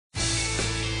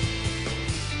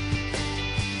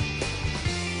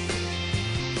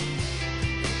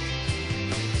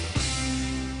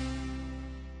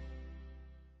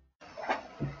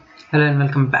Hello and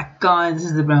welcome back, guys. This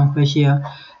is the Brown Fish here,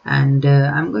 and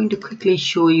I'm going to quickly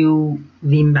show you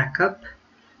VEEAM backup,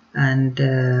 and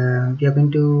we are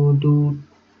going to do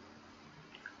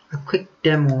a quick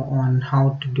demo on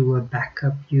how to do a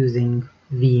backup using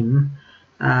VEEAM,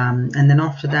 and then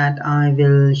after that I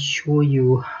will show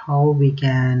you how we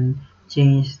can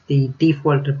change the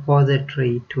default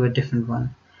repository to a different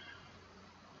one.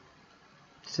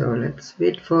 So let's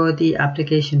wait for the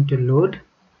application to load.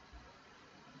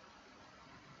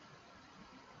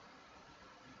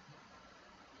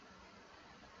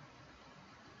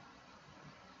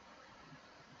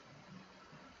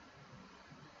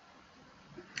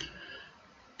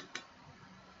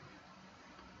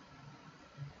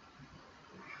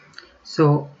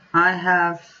 So I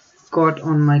have got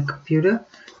on my computer,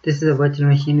 this is a virtual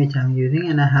machine which I'm using,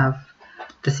 and I have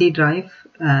the C drive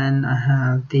and I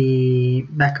have the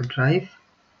backup drive,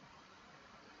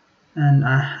 and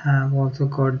I have also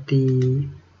got the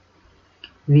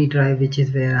V drive, which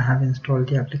is where I have installed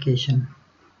the application.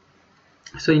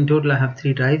 So in total I have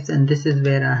 3 drives, and this is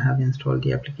where I have installed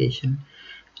the application.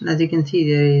 And as you can see,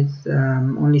 there is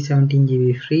only 17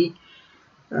 GB free.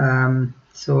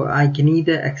 So I can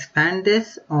either expand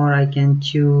this or I can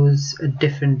choose a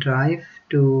different drive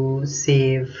to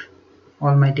save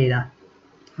all my data.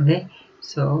 Okay,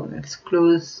 so let's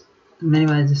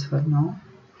minimize this for now.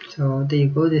 So there you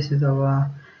go, this is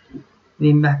our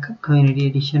VEEAM backup community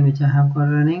edition which I have got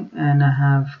running, and I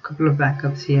have a couple of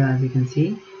backups here as you can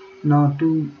see. Now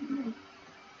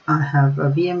I have a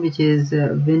VM which is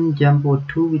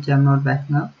WinJump02 which I'm not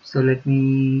backing up, so let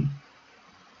me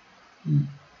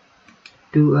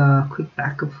do a quick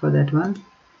backup for that one.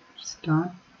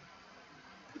 Start,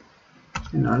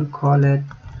 and I'll call it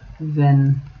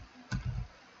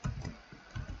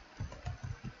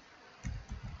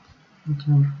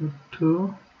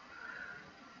WinJump02.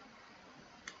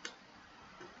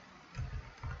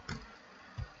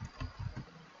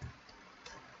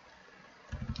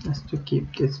 Just to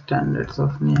keep the standards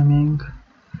of naming.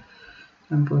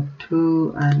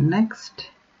 Jump02, and next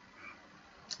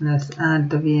let's add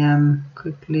the VM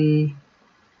quickly.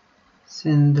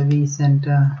 Send the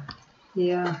vCenter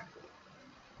here,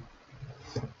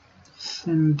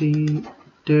 send the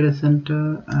data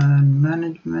center and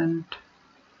management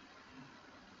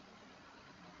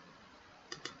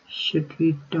should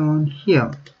be down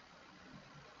here.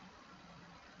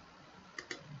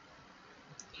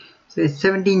 So it's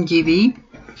 17 GB,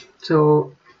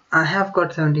 so I have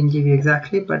got 17 GB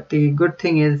exactly, but the good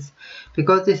thing is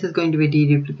because this is going to be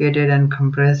deduplicated and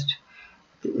compressed,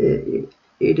 it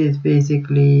is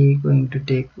basically going to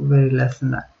take very less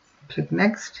than that. Click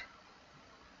next.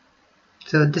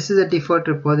 So this is a default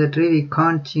repository, we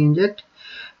can't change it,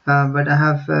 but I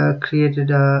have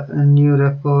created a new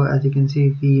repo, as you can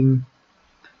see, VEEAM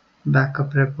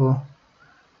backup repo.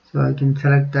 So I can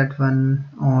select that one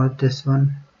or this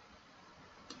one.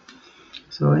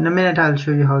 So in a minute I'll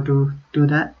show you how to do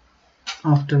that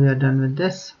after we are done with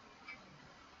this.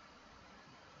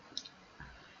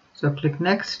 So click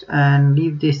next and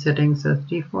leave these settings as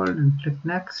default and click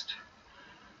next.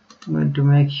 I'm going to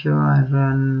make sure I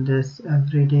run this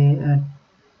every day at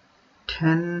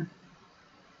 10,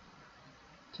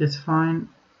 just fine.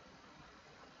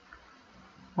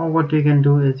 Or what you can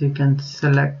do is you can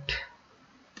select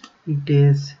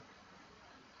weekdays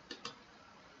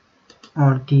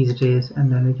or these days,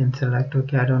 and then we can select,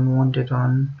 okay, I don't want it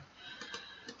on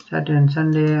Saturday and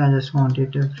Sunday, I just want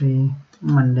it every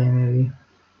Monday maybe.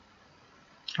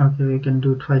 Okay, we can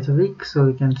do twice a week, so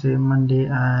we can say Monday,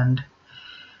 and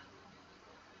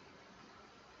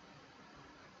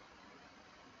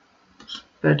it's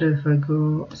better if I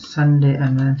go Sunday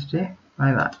and Wednesday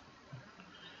like that.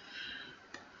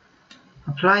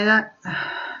 Apply that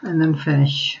and then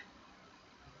finish.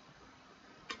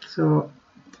 So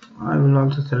I will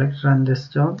also select run this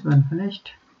job when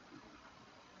finished.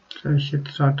 So I should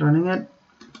start running it,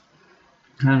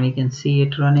 and we can see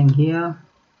it running here.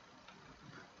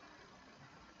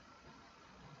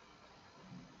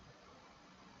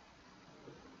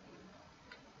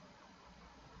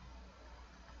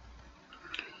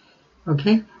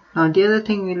 Okay, now the other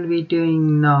thing we'll be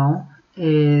doing now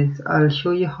is I'll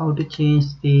show you how to change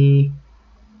the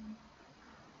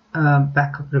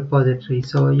backup repository.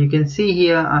 So you can see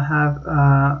here I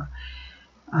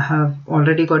have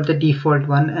already got the default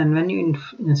one, and when you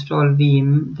install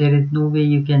VEEAM, there is no way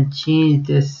you can change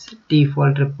this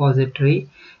default repository.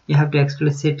 You have to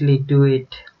explicitly do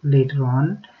it later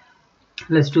on.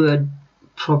 Let's do a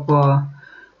proper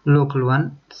local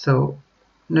one. So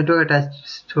network attached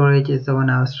storage is the one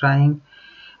I was trying.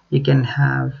 You can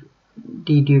have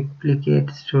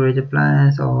deduplicate storage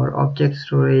appliance or object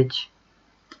storage,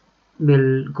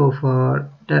 we'll go for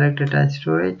direct attached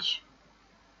storage,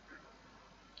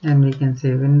 and we can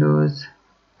say Windows,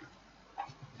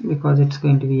 because it's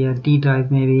going to be a D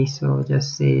drive maybe, so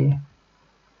just say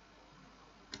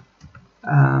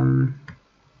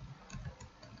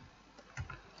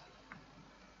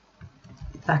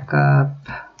backup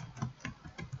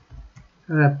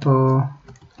repo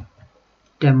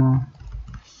demo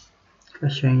for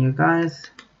showing you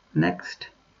guys. Next,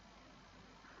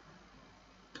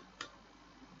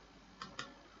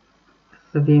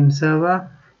 the VEEAM server.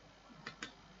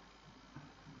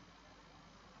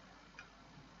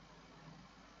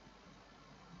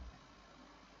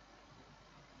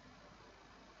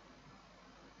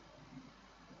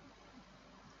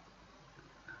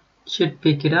 Should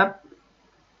pick it up.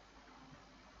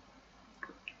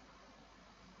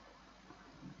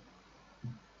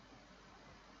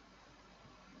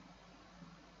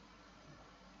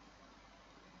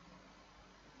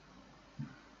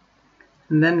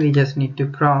 And then we just need to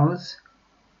browse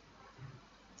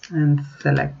and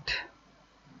select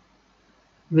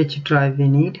which drive we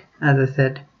need. As I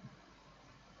said,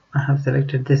 I have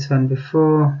selected this one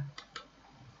before,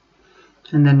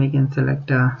 and then we can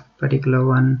select a particular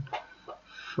one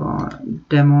for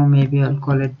demo. Maybe I'll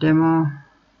call it demo.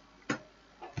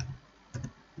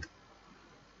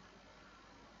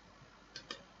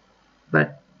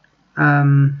 But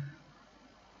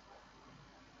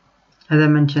as I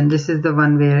mentioned, this is the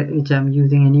one which I'm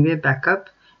using anyway, backup,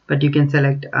 but you can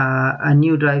select a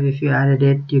new drive. If you added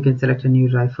it, you can select a new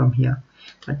drive from here,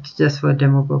 but just for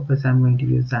demo purpose I'm going to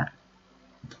use that.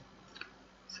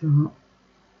 So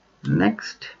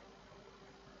next,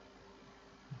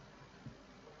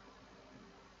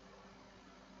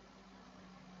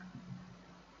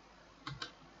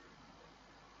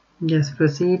 just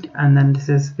proceed, and then this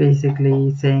is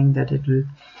basically saying that it will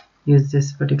use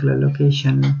this particular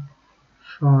location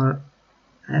for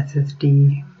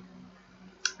SSD,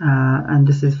 and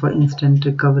this is for instant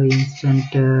recovery,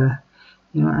 instant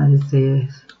as it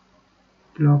says,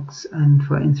 blocks, and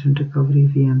for instant recovery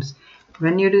VMs.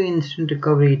 When you do instant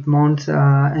recovery, it mounts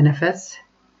NFS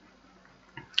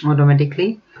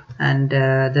automatically, and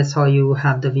that's how you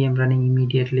have the VM running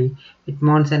immediately. It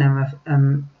mounts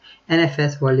an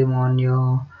NFS volume on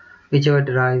your whichever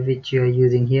drive which you are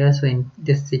using here. So in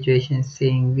this situation it's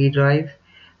saying V drive,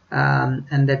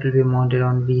 and that will be mounted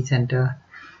on vCenter,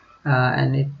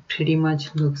 and it pretty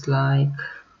much looks like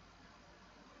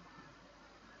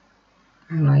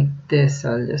this.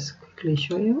 I'll just quickly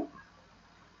show you.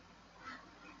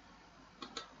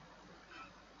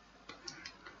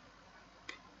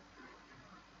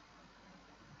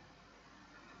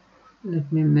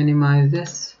 Let me minimize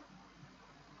this.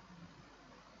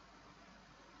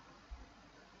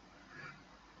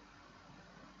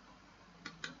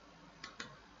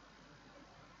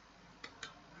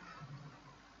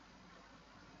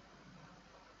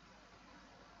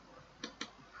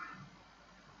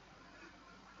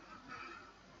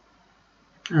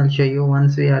 I'll show you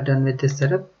once we are done with this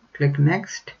setup. Click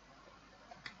next.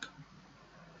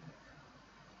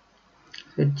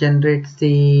 It generates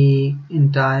the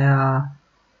entire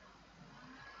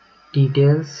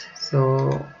details,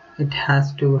 so it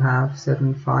has to have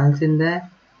certain files in there,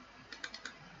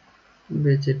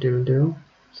 which it will do.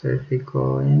 So if we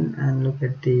go in and look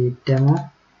at the demo,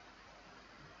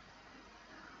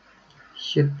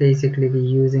 should basically be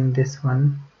using this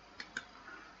one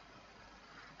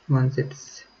once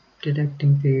it's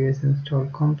detecting previous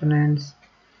installed components.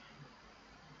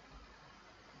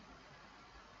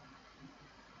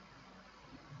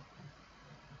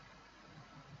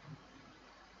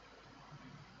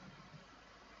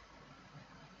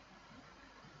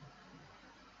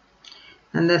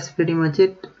 And that's pretty much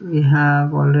it. We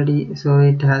have already, so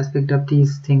it has picked up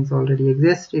these things already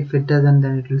exist. If it doesn't,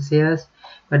 then it will say us.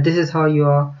 But this is how you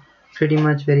are pretty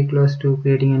much very close to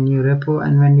creating a new repo.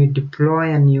 And when we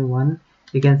deploy a new one,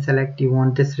 you can select you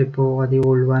want this repo or the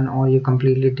old one, or you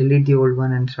completely delete the old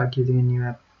one and start using a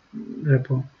new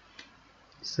repo.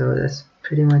 So that's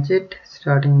pretty much it.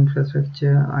 Starting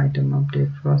infrastructure, item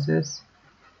update process,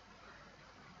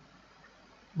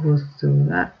 goes through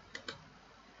that.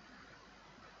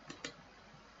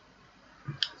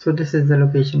 So this is the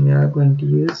location we are going to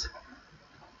use.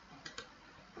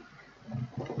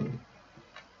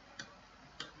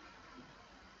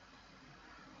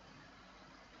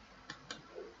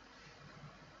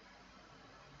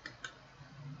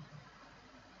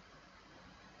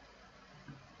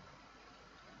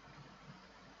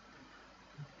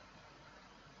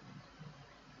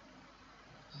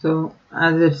 So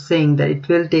as it's saying that it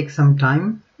will take some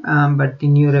time, but the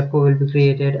new repo will be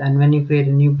created, and when you create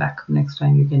a new backup next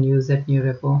time, you can use that new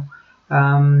repo.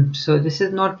 So this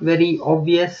is not very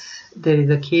obvious. There is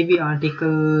a KV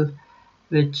article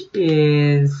which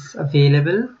is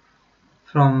available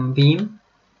from VEEAM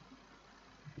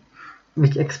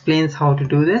which explains how to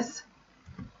do this.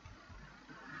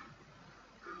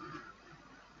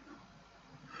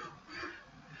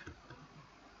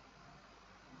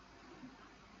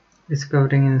 It's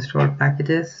covering installed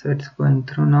packages, so it's going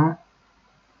through now.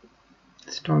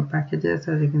 Installed packages,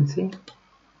 as you can see.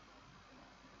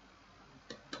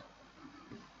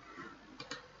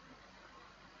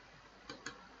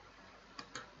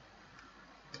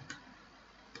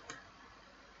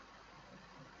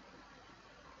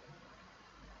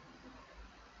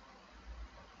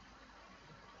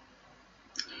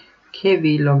 Okay,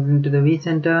 we logged into the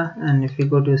vCenter, and if we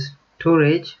go to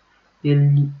storage,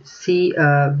 you'll see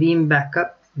a VEEAM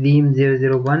backup, VEEAM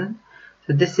 001.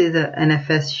 So this is a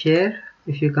NFS share,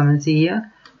 if you come and see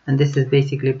here, and this is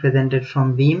basically presented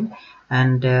from VEEAM.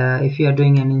 And if you are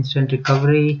doing an instant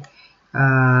recovery,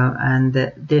 and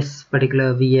this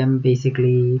particular VM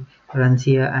basically runs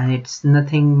here, and it's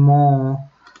nothing more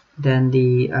than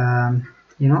the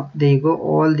there you go,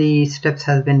 all the steps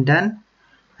has been done.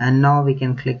 And now we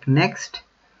can click next.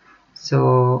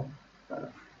 So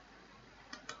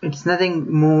it's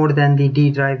nothing more than the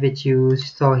D drive which you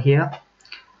saw here,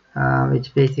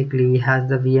 which basically has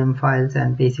the VM files,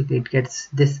 and basically it gets,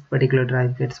 this particular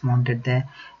drive gets mounted there.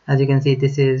 As you can see,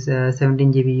 this is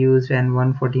 17 GB used and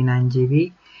 149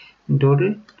 GB in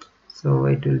total, so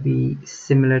it will be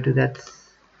similar to that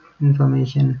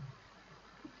information.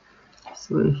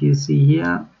 So if you see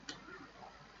here,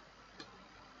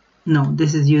 no,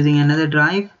 this is using another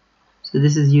drive. So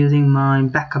this is using my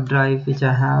backup drive which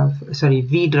I have, sorry,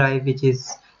 V drive, which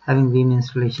is having VEEAM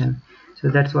installation. So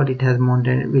that's what it has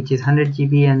mounted, which is 100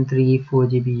 GB and 4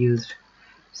 GB used.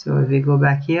 So if we go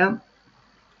back here,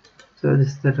 so this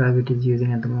is the drive it is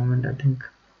using at the moment, I think.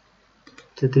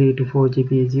 So 3 to 4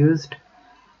 GB is used,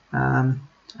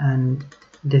 and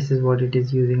this is what it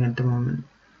is using at the moment.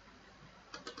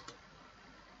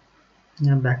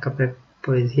 Now backup repo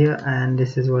is here, and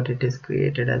this is what it is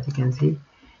created, as you can see.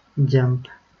 Jump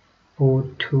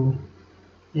O2.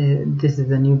 This is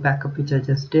the new backup which I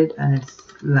just did, and it's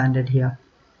landed here.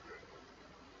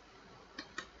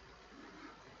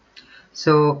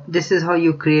 So this is how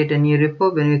you create a new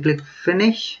repo. When we click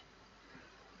finish,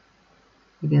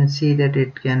 you can see that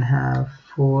it can have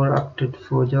up to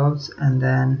 4 jobs, and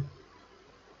then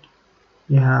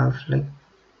you have like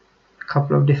a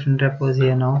couple of different repos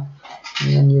here now.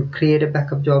 And when you create a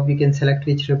backup job, you can select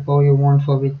which repo you want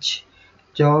for which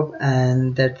job,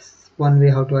 and that's one way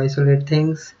how to isolate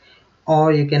things.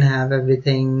 Or you can have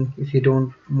everything if you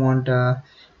don't want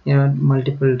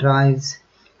multiple drives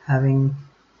having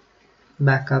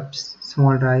backups,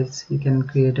 small drives. You can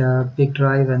create a big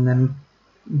drive and then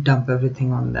dump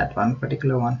everything on that one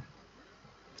particular one.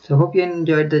 So hope you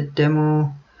enjoyed the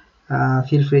demo.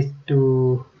 Feel free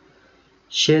to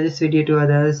share this video to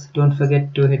others. Don't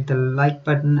forget to hit the like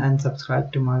button and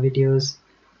subscribe to my videos.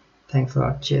 Thanks a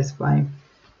lot. Cheers. Bye.